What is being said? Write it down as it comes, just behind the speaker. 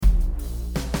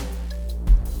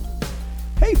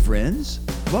Hey friends,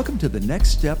 welcome to the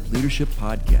Next Step Leadership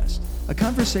Podcast, a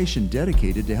conversation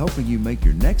dedicated to helping you make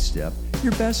your next step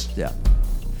your best step.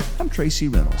 I'm Tracy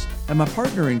Reynolds, and my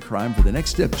partner in crime for the Next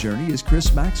Step journey is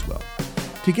Chris Maxwell.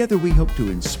 Together we hope to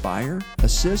inspire,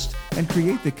 assist, and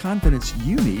create the confidence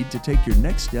you need to take your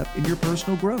next step in your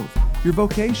personal growth, your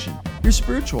vocation, your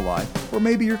spiritual life, or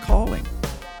maybe your calling.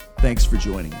 Thanks for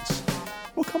joining us.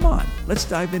 Well, come on, let's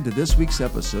dive into this week's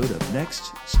episode of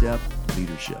Next Step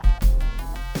Leadership.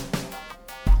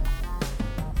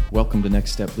 Welcome to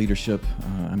Next Step Leadership.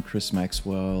 I'm Chris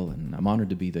Maxwell, and I'm honored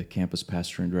to be the campus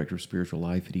pastor and director of spiritual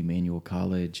life at Emmanuel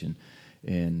College.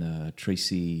 And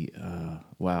Tracy,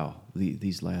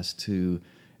 these last two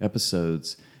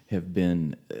episodes have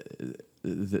been,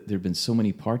 there have been so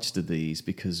many parts to these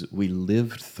because we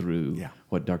lived through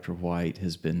what Dr. White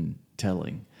has been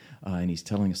telling. And he's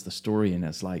telling us the story, and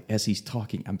it's like, as he's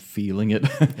talking, I'm feeling it.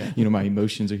 My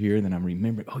emotions are here, and then I'm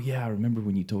remembering, I remember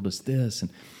when you told us this, and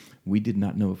we did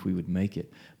not know if we would make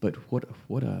it. But what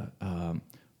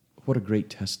a great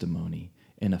testimony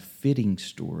and a fitting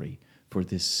story for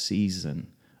this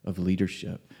season of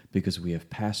leadership, because we have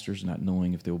pastors not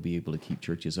knowing if they'll be able to keep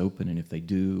churches open, and if they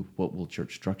do, what will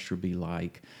church structure be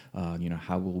like?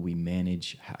 How will we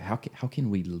manage? How can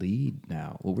we lead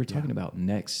now? Well, we're talking about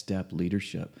next step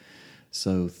leadership.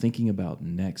 So thinking about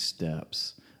next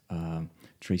steps,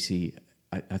 Tracy,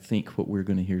 I think what we're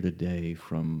going to hear today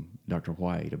from Dr.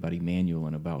 White about Emmanuel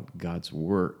and about God's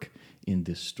work in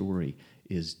this story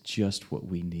is just what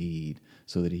we need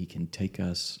so that he can take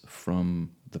us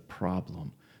from the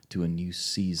problem to a new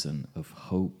season of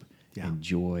hope and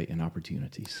joy and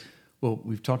opportunities. Well,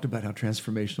 we've talked about how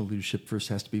transformational leadership first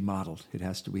has to be modeled.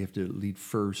 We have to lead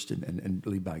first and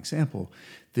lead by example.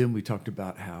 Then we talked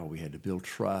about how we had to build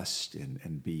trust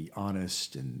and be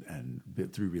honest and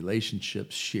through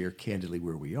relationships, share candidly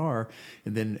where we are,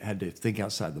 and then had to think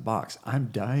outside the box. I'm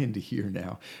dying to hear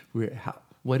now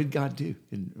what did God do,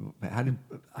 and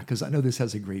because I know this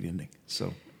has a great ending.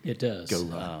 So it does. Go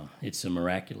run. It's a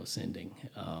miraculous ending.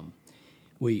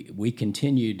 We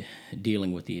continued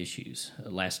dealing with the issues.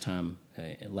 Last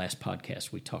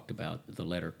podcast, we talked about the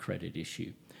letter of credit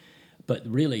issue. But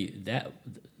really,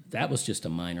 that was just a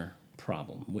minor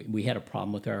problem. We had a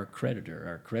problem with our creditor.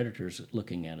 Our creditor's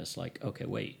looking at us like, okay,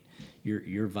 wait,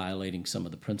 you're violating some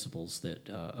of the principles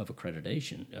of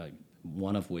accreditation,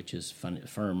 one of which is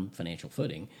firm financial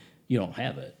footing. You don't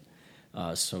have it.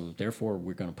 So therefore,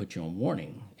 we're going to put you on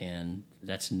warning, and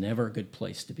that's never a good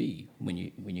place to be when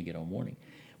you get on warning.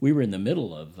 We were in the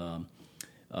middle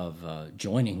of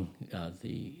joining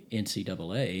the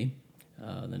NCAA,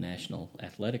 the National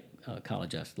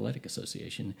College Athletic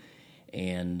Association,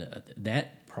 and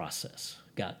that process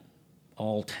got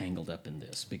all tangled up in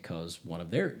this because one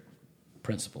of their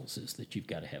principles is that you've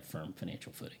got to have firm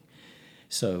financial footing.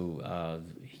 So,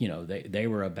 they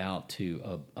were about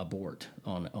to abort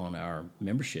on our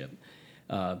membership.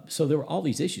 So there were all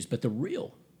these issues, but the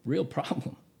real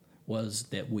problem was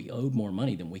that we owed more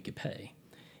money than we could pay.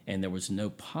 And there was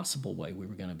no possible way we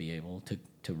were going to be able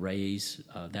to raise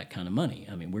that kind of money.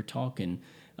 I mean, we're talking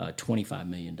 $25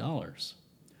 million.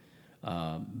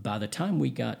 By the time we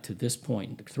got to this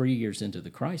point, 3 years into the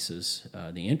crisis,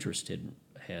 the interest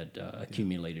had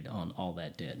accumulated on all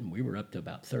that debt, and we were up to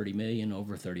about over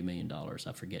 $30 million.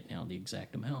 I forget now the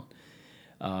exact amount.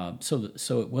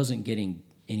 So it wasn't getting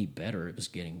any better; it was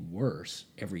getting worse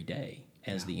every day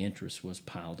as the interest was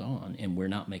piled on, and we're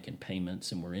not making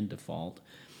payments, and we're in default.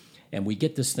 And we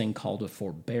get this thing called a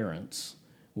forbearance,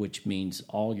 which means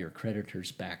all your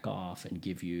creditors back off and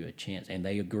give you a chance, and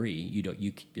they agree. You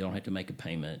don't have to make a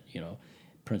payment,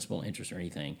 principal, interest, or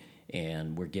anything.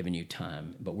 And we're giving you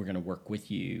time, but we're going to work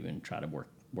with you and try to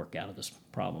work out of this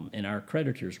problem. And our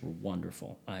creditors were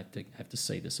wonderful. I have to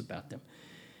say this about them.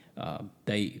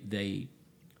 They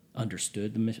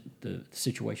understood the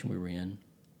situation we were in.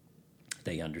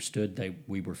 They understood that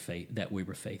we were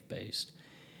faith-based,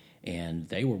 and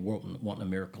they were wanting a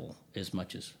miracle as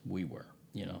much as we were.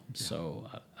 So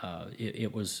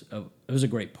it was a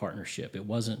great partnership. It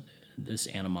wasn't this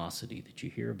animosity that you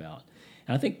hear about.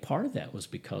 And I think part of that was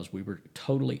because we were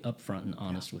totally upfront and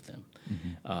honest with them.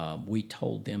 Mm-hmm. We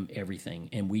told them everything,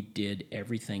 and we did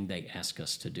everything they asked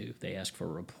us to do. They asked for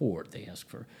a report. They asked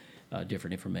for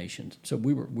different information. So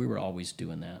we were always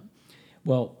doing that.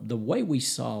 Well, the way we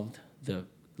solved the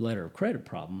letter of credit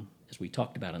problem, as we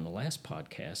talked about in the last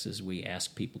podcast, is we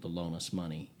asked people to loan us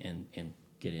money and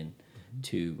get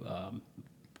into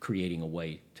creating a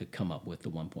way to come up with the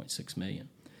 $1.6 million.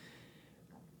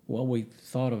 Well, we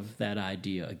thought of that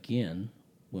idea again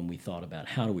when we thought about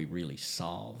how do we really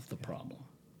solve the problem.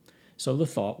 So the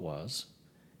thought was,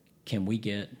 can we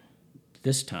get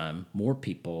this time more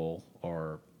people,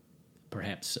 or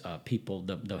perhaps people,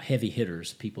 the heavy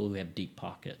hitters, people who have deep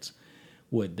pockets,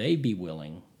 would they be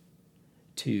willing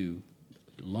to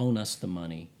loan us the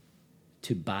money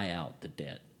to buy out the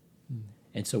debt?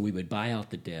 And so we would buy out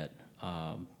the debt,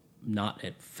 not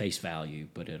at face value,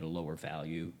 but at a lower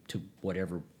value to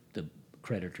whatever the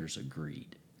creditors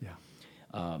agreed.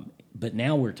 Yeah. But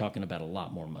now we're talking about a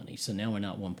lot more money. So now we're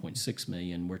not 1.6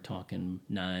 million. We're talking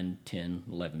 9, 10,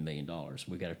 11 million dollars.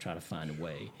 We got to try to find a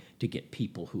way to get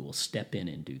people who will step in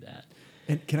and do that.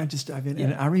 And can I just dive in? Yeah.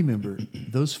 And I remember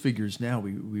those figures now,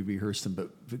 we rehearsed them,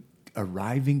 but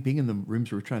arriving, being in the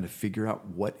rooms, we're trying to figure out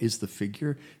what is the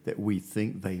figure that we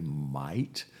think they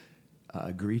might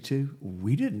agree to.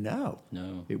 We didn't know.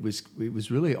 No. It was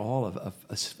really all of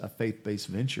a faith-based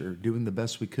venture, doing the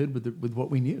best we could with what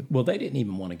we knew. Well, they didn't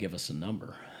even want to give us a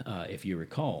number, if you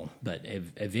recall. But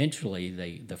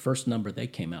eventually, the first number they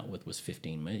came out with was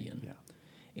 15 million. Yeah.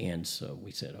 And so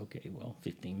we said, okay, well,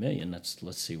 15 million,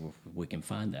 let's see if we can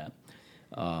find that.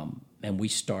 And we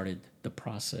started the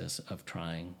process of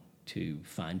trying to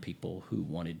find people who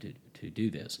wanted to do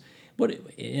this. But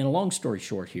in a long story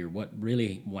short here, what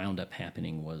really wound up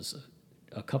happening was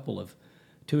a couple of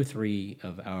 2 or 3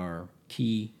 of our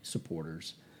key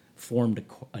supporters formed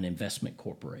an investment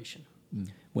corporation.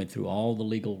 Went through all the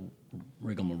legal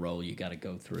rigmarole you got to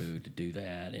go through to do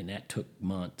that, and that took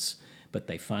months. But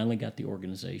they finally got the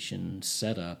organization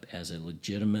set up as a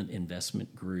legitimate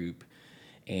investment group,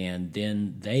 and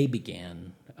then they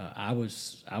began. I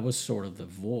was sort of the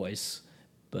voice,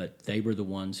 but they were the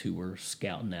ones who were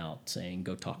scouting out, saying,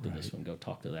 "Go talk to this one, go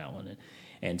talk to that one,"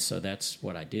 and so that's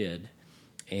what I did.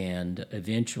 And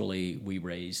eventually, we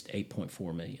raised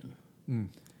 $8.4 million.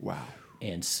 Wow.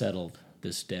 And settled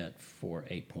this debt for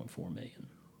 $8.4 million.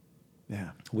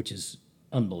 Yeah. Which is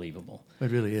unbelievable.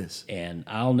 It really is. And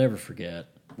I'll never forget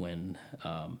when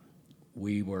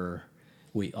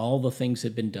all the things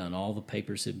had been done, all the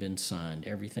papers had been signed,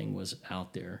 everything was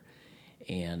out there,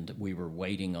 and we were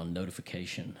waiting on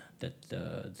notification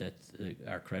that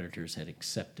our creditors had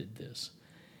accepted this.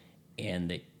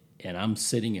 And I'm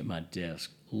sitting at my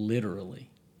desk, literally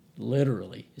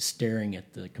staring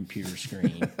at the computer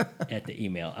screen at the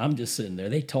email. I'm just sitting there.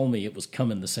 They told me it was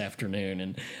coming this afternoon,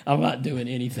 and I'm not doing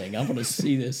anything. I'm going to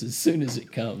see this as soon as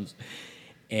it comes.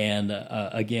 And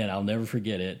again, I'll never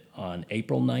forget it. On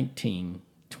April 19,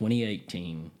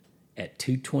 2018, at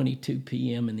 2:22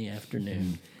 p.m. in the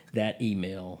afternoon, that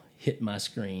email hit my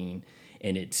screen,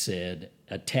 and it said,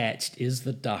 "Attached is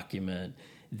the document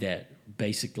that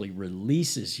basically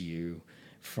releases you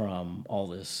from all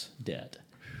this debt."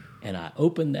 And I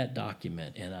opened that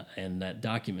document, and that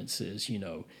document says,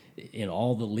 in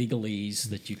all the legalese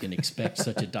that you can expect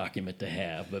such a document to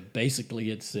have, but basically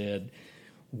it said,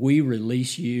 "We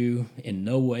release you. In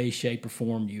no way, shape, or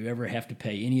form do you ever have to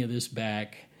pay any of this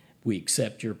back. We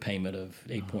accept your payment of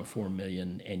 $8.4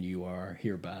 million, and you are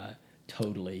hereby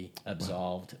totally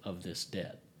absolved of this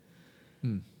debt."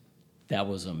 That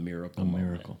was a miracle moment.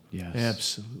 Miracle, yes.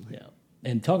 Absolutely. Yeah.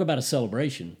 And talk about a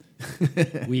celebration.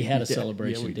 We had a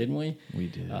celebration, didn't we? We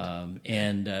did.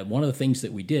 And one of the things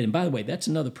that we did, and by the way, that's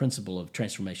another principle of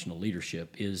transformational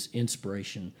leadership, is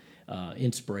inspiration,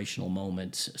 inspirational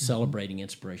moments, celebrating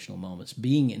inspirational moments,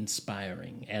 being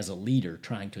inspiring as a leader,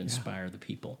 trying to inspire the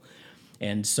people.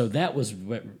 And so that was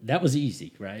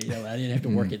easy, right? I didn't have to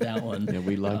work at that one. Yeah,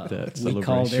 we liked that We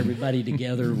called celebration. everybody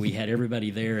together. We had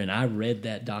everybody there, and I read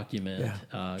that document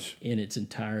in its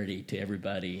entirety to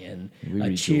everybody, and We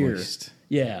a cheer. rejoiced.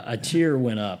 A cheer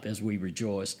went up as we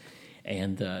rejoiced.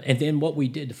 And then what we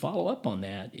did to follow up on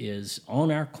that is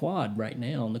on our quad right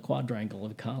now, on the quadrangle of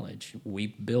the college, we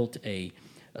built a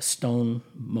stone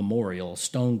memorial,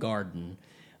 stone garden,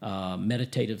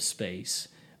 meditative space.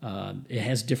 It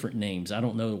has different names. I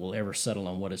don't know that we'll ever settle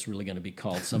on what it's really going to be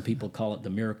called. Some people call it the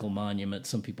Miracle Monument.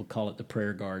 Some people call it the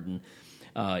Prayer Garden.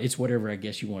 It's whatever I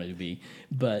guess you want it to be.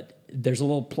 But there's a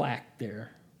little plaque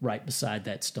there right beside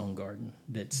that stone garden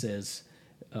that says,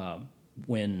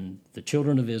 when the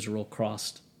children of Israel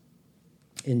crossed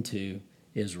into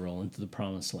Israel, into the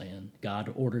Promised Land,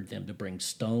 God ordered them to bring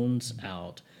stones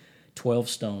out, 12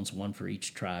 stones, one for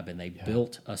each tribe, and they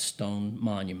built a stone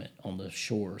monument on the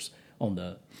shores, on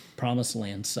the Promised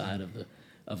Land side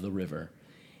of the river.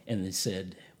 And they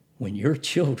said, when your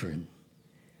children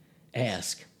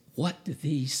ask, what do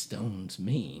these stones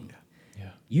mean?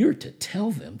 You're to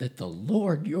tell them that the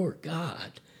Lord your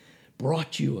God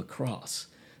brought you across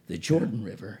the Jordan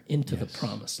River into the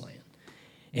Promised Land.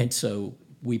 And so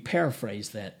we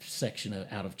paraphrased that section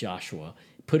out of Joshua,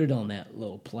 put it on that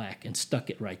little plaque, and stuck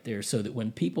it right there so that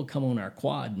when people come on our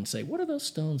quad and say, what do those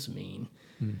stones mean?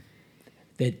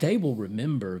 that they will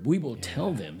remember. We will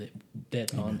tell them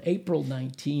that on April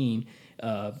 19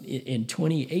 in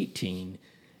 2018,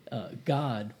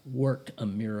 God worked a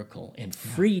miracle and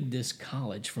freed this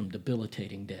college from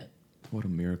debilitating debt. What a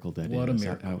miracle that is. What a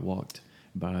miracle. I walked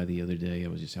by the other day. I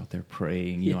was just out there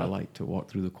praying. You know, I like to walk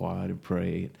through the quad and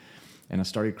pray. And I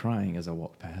started crying as I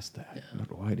walked past that.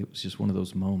 Yeah. It was just one of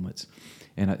those moments.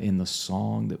 And in the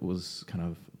song that was kind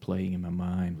of playing in my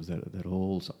mind was that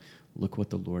old song, "Look what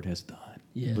the Lord has done."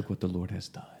 Yeah. Look what the Lord has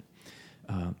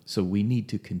done. So we need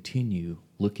to continue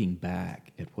looking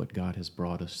back at what God has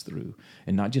brought us through,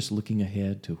 and not just looking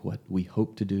ahead to what we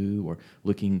hope to do or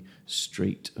looking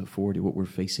straight forward to what we're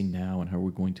facing now and how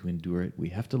we're going to endure it. We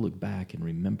have to look back and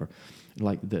remember,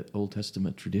 like the Old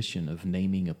Testament tradition of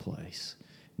naming a place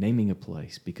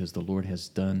because the Lord has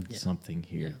done something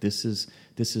here. Yeah. This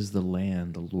is the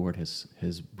land the Lord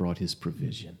has brought His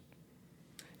provision.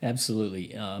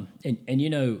 Absolutely. And you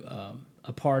know,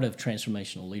 a part of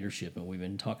transformational leadership, and we've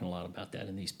been talking a lot about that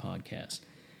in these podcasts,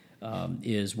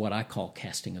 is what I call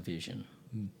casting a vision.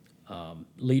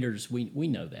 Leaders, we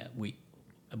know that.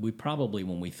 We probably,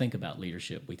 when we think about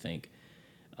leadership, we think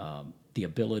the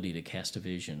ability to cast a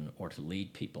vision or to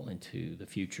lead people into the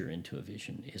future, into a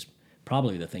vision, is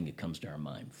probably the thing that comes to our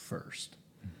mind first.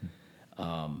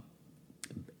 Mm-hmm.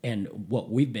 And what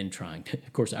we've been trying to,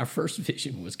 of course, our first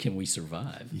vision was, can we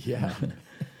survive? Yeah.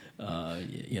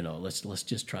 You know, let's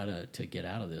just try to get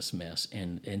out of this mess.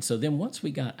 And so then once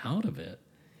we got out of it,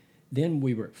 then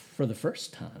we were, for the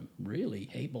first time, really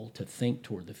able to think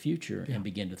toward the future and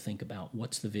begin to think about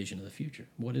what's the vision of the future.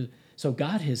 So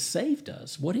God has saved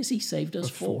us. What has He saved us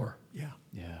for? Yeah.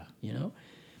 You know?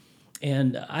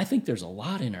 And I think there's a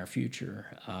lot in our future,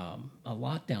 a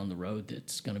lot down the road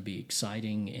that's going to be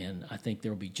exciting, and I think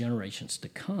there will be generations to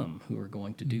come who are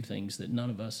going to do things that none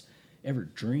of us ever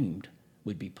dreamed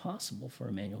would be possible for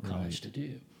Emmanuel College to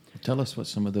do. Tell us what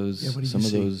some of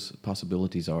those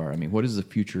possibilities are. I mean, what is the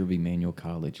future of Emmanuel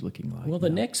College looking like? Well, the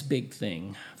next big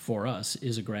thing for us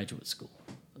is a graduate school.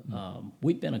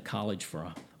 We've been a college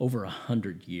for over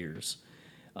 100 years,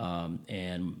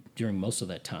 and during most of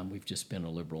that time, we've just been a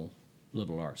liberal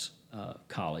arts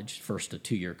college, first a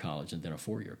 2-year college and then a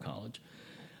 4-year college.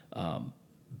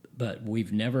 But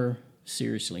we've never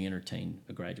seriously entertained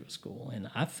a graduate school. And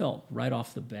I felt right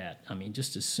off the bat, I mean,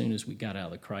 just as soon as we got out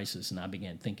of the crisis and I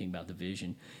began thinking about the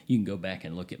vision, you can go back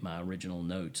and look at my original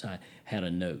notes. I had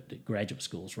a note that graduate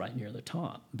school is right near the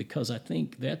top, because I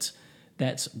think that's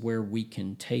where we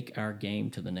can take our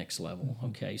game to the next level.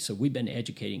 Okay, so we've been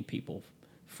educating people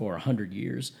for 100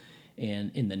 years,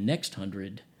 and in the next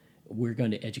 100, we're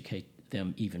going to educate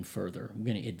them even further. We're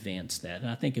going to advance that. And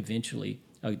I think eventually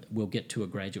we'll get to a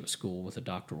graduate school with a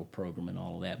doctoral program and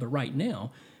all of that. But right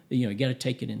now, you got to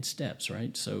take it in steps,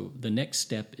 right? So the next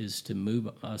step is to move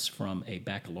us from a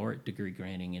baccalaureate degree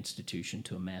granting institution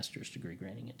to a master's degree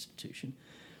granting institution.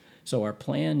 So our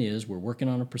plan is, we're working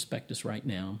on a prospectus right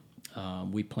now.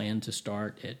 We plan to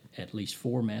start at least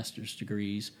 4 master's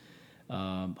degrees,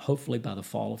 hopefully by the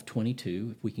fall of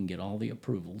 22, if we can get all the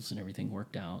approvals and everything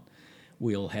worked out.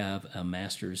 We'll have a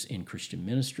master's in Christian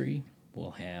ministry.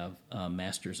 We'll have a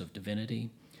master's of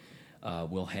divinity.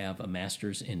 We'll have a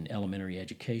master's in elementary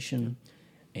education,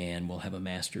 and we'll have a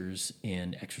master's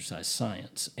in exercise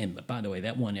science. And by the way,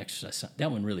 that one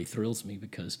really thrills me,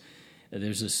 because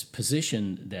there's this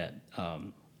position that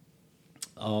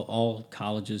all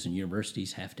colleges and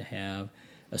universities have to have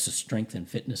as a strength and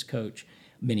fitness coach.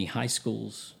 Many high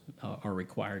schools are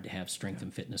required to have strength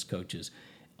and fitness coaches.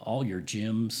 All your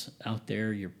gyms out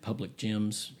there, your public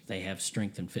gyms, they have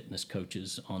strength and fitness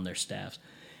coaches on their staffs.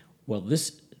 Well,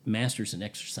 this master's in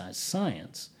exercise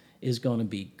science is going to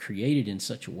be created in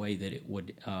such a way that it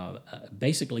would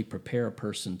basically prepare a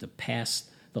person to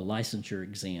pass the licensure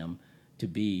exam to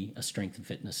be a strength and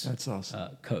fitness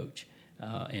coach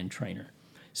and trainer.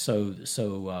 So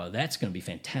that's going to be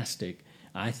fantastic.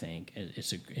 I think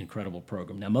it's an incredible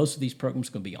program. Now, most of these programs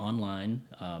are going to be online.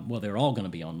 Well, they're all going to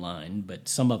be online, but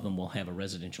some of them will have a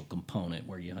residential component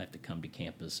where you have to come to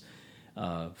campus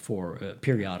for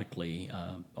periodically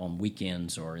on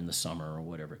weekends or in the summer or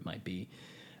whatever it might be.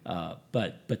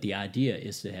 But the idea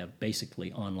is to have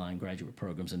basically online graduate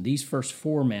programs. And these first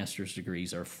 4 master's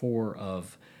degrees are 4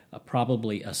 of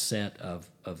probably a set of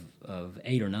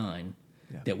 8 or 9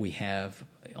 that we have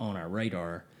on our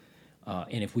radar.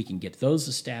 And if we can get those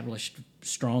established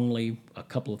strongly, a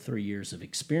couple of 3 years of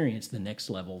experience, the next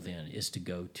level then is to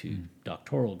go to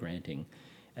doctoral granting,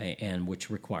 and which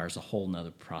requires a whole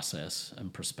nother process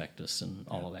and prospectus and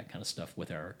all of that kind of stuff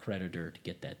with our accreditor to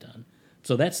get that done.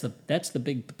 So that's the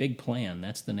big plan.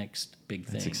 That's the next big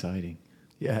thing. That's exciting.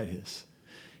 Yeah, it is.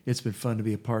 it's been fun to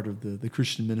be a part of the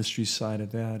Christian ministry side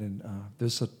of that, and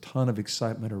there's a ton of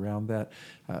excitement around that.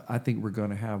 I think we're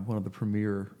going to have one of the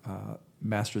premier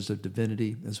Masters of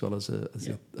Divinity, as well as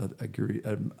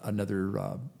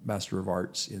another Master of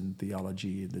Arts in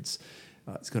theology, and it's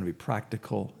going to be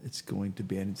practical. It's going to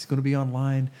be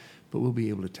online, but we'll be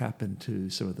able to tap into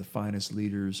some of the finest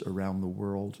leaders around the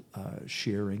world,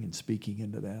 sharing and speaking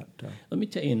into that. Let me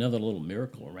tell you another little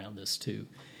miracle around this too.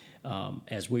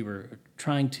 As we were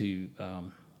trying to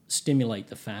stimulate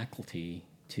the faculty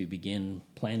to begin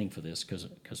planning for this, because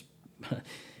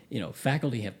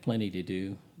faculty have plenty to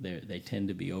do. They tend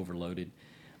to be overloaded,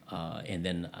 and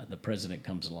then the president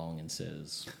comes along and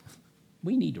says,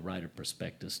 "We need to write a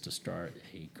prospectus to start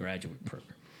a graduate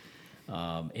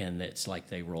program," and it's like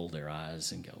they roll their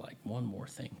eyes and go, like, "One more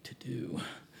thing to do."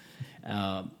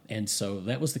 And so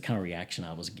that was the kind of reaction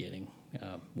I was getting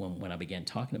when I began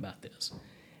talking about this.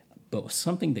 But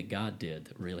something that God did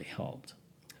that really helped.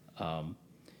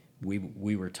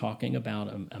 We were talking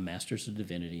about a Master's of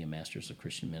Divinity, a Master's of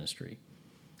Christian Ministry,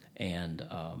 and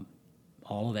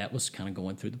all of that was kind of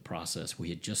going through the process. We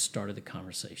had just started the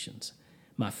conversations.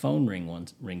 My phone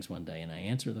rings one day, and I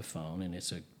answer the phone, and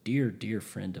it's a dear, dear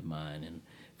friend of mine and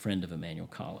friend of Emmanuel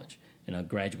College, and a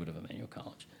graduate of Emmanuel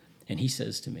College. And he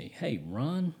says to me, "Hey,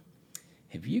 Ron,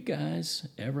 have you guys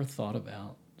ever thought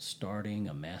about starting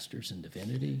a Master's in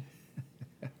Divinity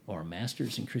or a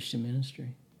Master's in Christian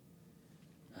Ministry?"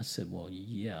 I said, "Well,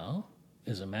 yeah.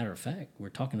 As a matter of fact, we're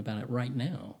talking about it right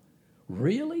now."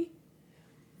 "Really?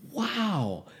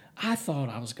 Wow. I thought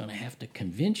I was going to have to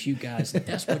convince you guys that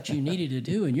that's what you needed to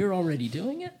do, and you're already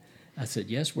doing it?" I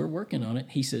said, "Yes, we're working on it."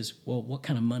 He says, "Well, what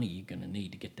kind of money are you going to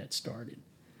need to get that started?"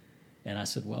 And I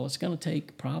said, "Well, it's going to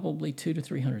take probably $200,000 to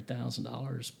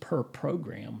 $300,000 per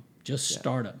program, just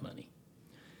startup money."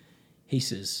 He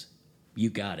says, "You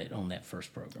got it on that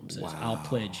first program." Says, Wow. "I'll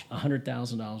pledge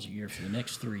 $100,000 a year for the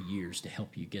next 3 years to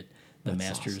help you get the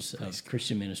Masters of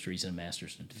Christian Ministries and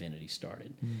Masters of Divinity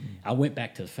started." I went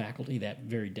back to the faculty that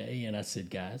very day, and I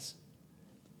said, "Guys,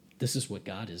 this is what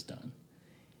God has done."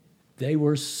 They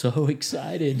were so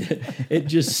excited. It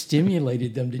just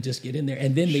stimulated them to just get in there.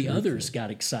 And then the others got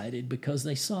excited because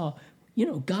they saw,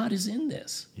 God is in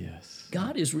this. Yes.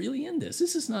 God is really in this.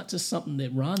 This is not just something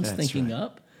that Ron's That's thinking right.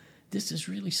 up. This is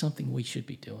really something we should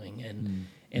be doing.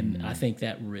 And I think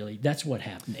that's what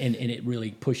happened. And it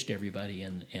really pushed everybody.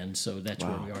 And so that's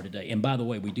where we are today. And by the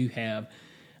way,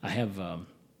 I have a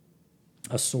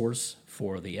source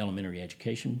for the elementary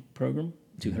education program,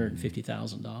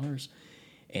 $250,000.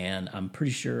 And I'm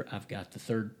pretty sure I've got the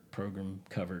third program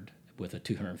covered with a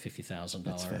 $250,000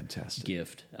 That's fantastic.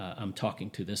 gift. I'm talking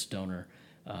to this donor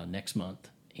next month,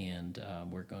 and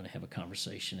we're going to have a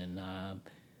conversation, and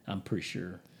I'm pretty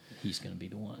sure he's going to be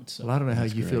the one. So Well, I don't know how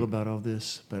That's you great. feel about all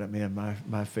this, but man,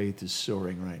 my faith is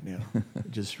soaring right now.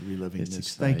 Just reliving It's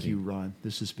this. Thank exciting. you, Ron.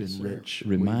 This has been Sir. rich.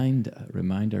 Remind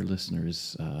our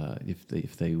listeners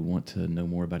if they want to know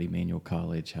more about Emmanuel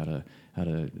College, how to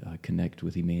connect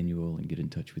with Emmanuel and get in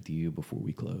touch with you before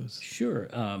we close. Sure.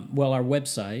 Well, our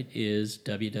website is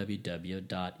www.ec.edu.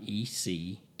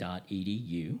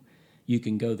 You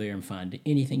can go there and find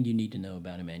anything you need to know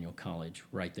about Emmanuel College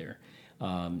right there.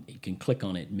 You can click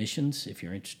on admissions if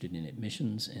you're interested in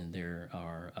admissions, and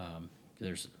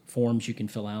there's forms you can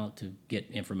fill out to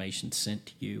get information sent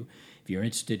to you. If you're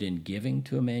interested in giving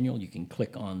to Emmanuel, you can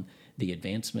click on the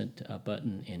advancement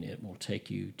button, and it will take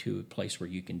you to a place where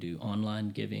you can do online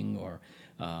giving, or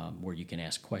where you can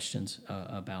ask questions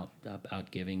about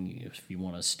giving. If you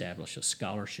want to establish a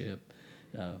scholarship,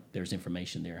 there's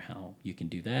information there how you can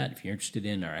do that. If you're interested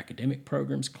in our academic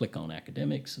programs, click on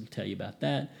academics. It'll tell you about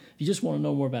that. If you just want to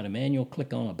know more about Emmanuel,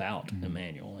 click on about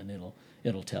Emmanuel, and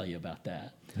it'll tell you about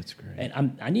that. That's great.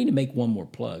 And I need to make one more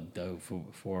plug, though,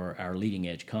 for our Leading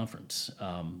Edge Conference.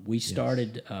 We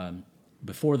started,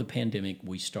 before the pandemic,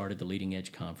 we started the Leading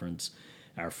Edge Conference.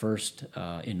 Our first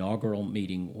inaugural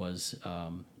meeting was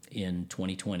in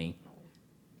 2020.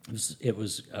 It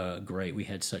was great. We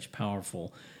had such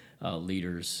powerful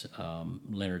leaders.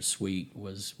 Leonard Sweet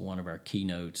was one of our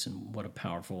keynotes, and what a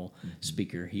powerful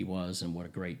speaker he was, and what a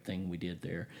great thing we did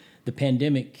there. The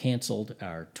pandemic canceled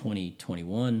our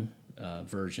 2021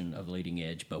 version of Leading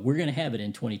Edge, but we're going to have it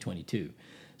in 2022.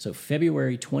 So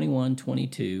February 21,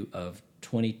 22 of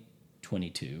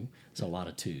 2022, it's a lot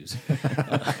of twos,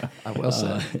 Well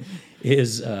said.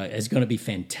 is going to be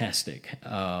fantastic.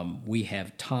 We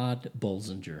have Todd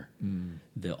Bolzinger,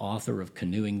 the author of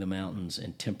Canoeing the Mountains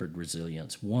and Tempered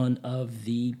Resilience, one of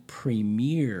the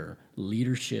premier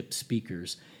leadership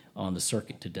speakers on the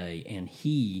circuit today, and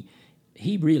he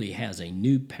really has a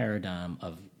new paradigm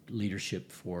of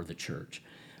leadership for the church.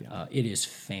 It is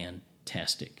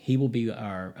fantastic. He will be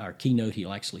our keynote.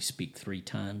 He'll actually speak 3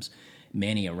 times.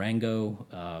 Manny Arango,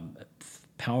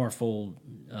 powerful,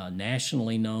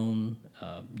 nationally known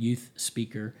youth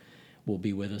speaker, will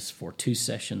be with us for 2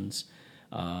 sessions.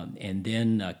 And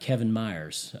then Kevin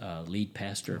Myers, lead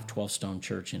pastor of 12 Stone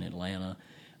Church in Atlanta,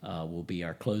 will be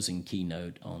our closing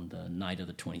keynote on the night of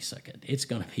the 22nd. It's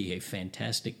going to be a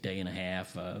fantastic day and a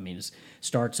half. It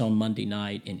starts on Monday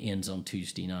night and ends on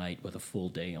Tuesday night with a full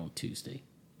day on Tuesday.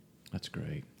 That's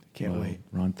great. Can't wait.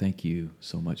 Ron, thank you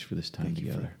so much for this time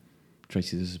together.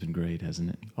 Tracy, this has been great, hasn't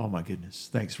it? Oh, my goodness.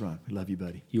 Thanks, Ron. We love you,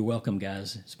 buddy. You're welcome,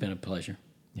 guys. It's been a pleasure.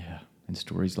 Yeah, and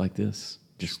stories like this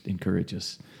just encourage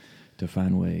us to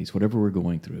find ways, whatever we're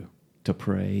going through, to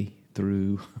pray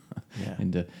through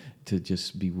and to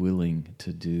just be willing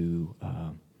to do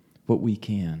what we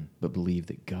can, but believe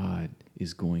that God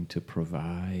is going to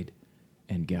provide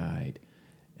and guide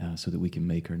so that we can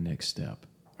make our next step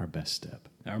our best step.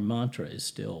 Our mantra is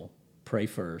still pray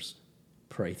first,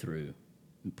 pray through,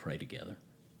 and pray together.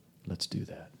 Let's do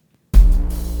that.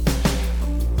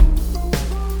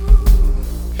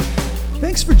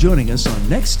 Thanks for joining us on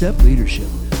Next Step Leadership,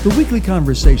 the weekly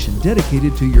conversation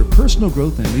dedicated to your personal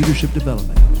growth and leadership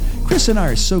development. Chris and I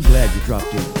are so glad you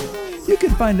dropped in. You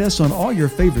can find us on all your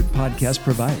favorite podcast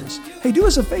providers. Hey, do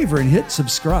us a favor and hit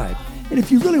subscribe. And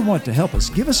if you really want to help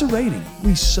us, give us a rating.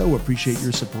 We so appreciate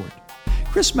your support.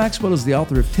 Chris Maxwell is the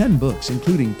author of 10 books,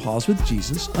 including Pause with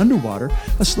Jesus, Underwater,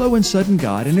 A Slow and Sudden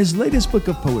God, and his latest book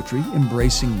of poetry,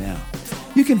 Embracing Now.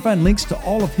 You can find links to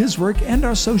all of his work and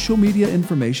our social media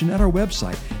information at our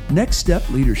website,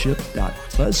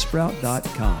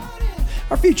 nextstepleadership.buzzsprout.com.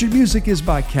 Our featured music is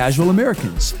by Casual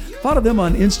Americans. Follow them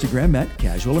on Instagram at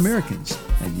Casual Americans.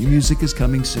 And new music is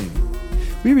coming soon.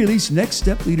 We release Next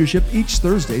Step Leadership each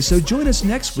Thursday, so join us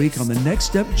next week on the Next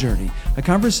Step Journey, a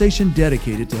conversation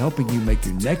dedicated to helping you make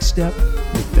your next step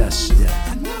your best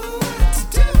step.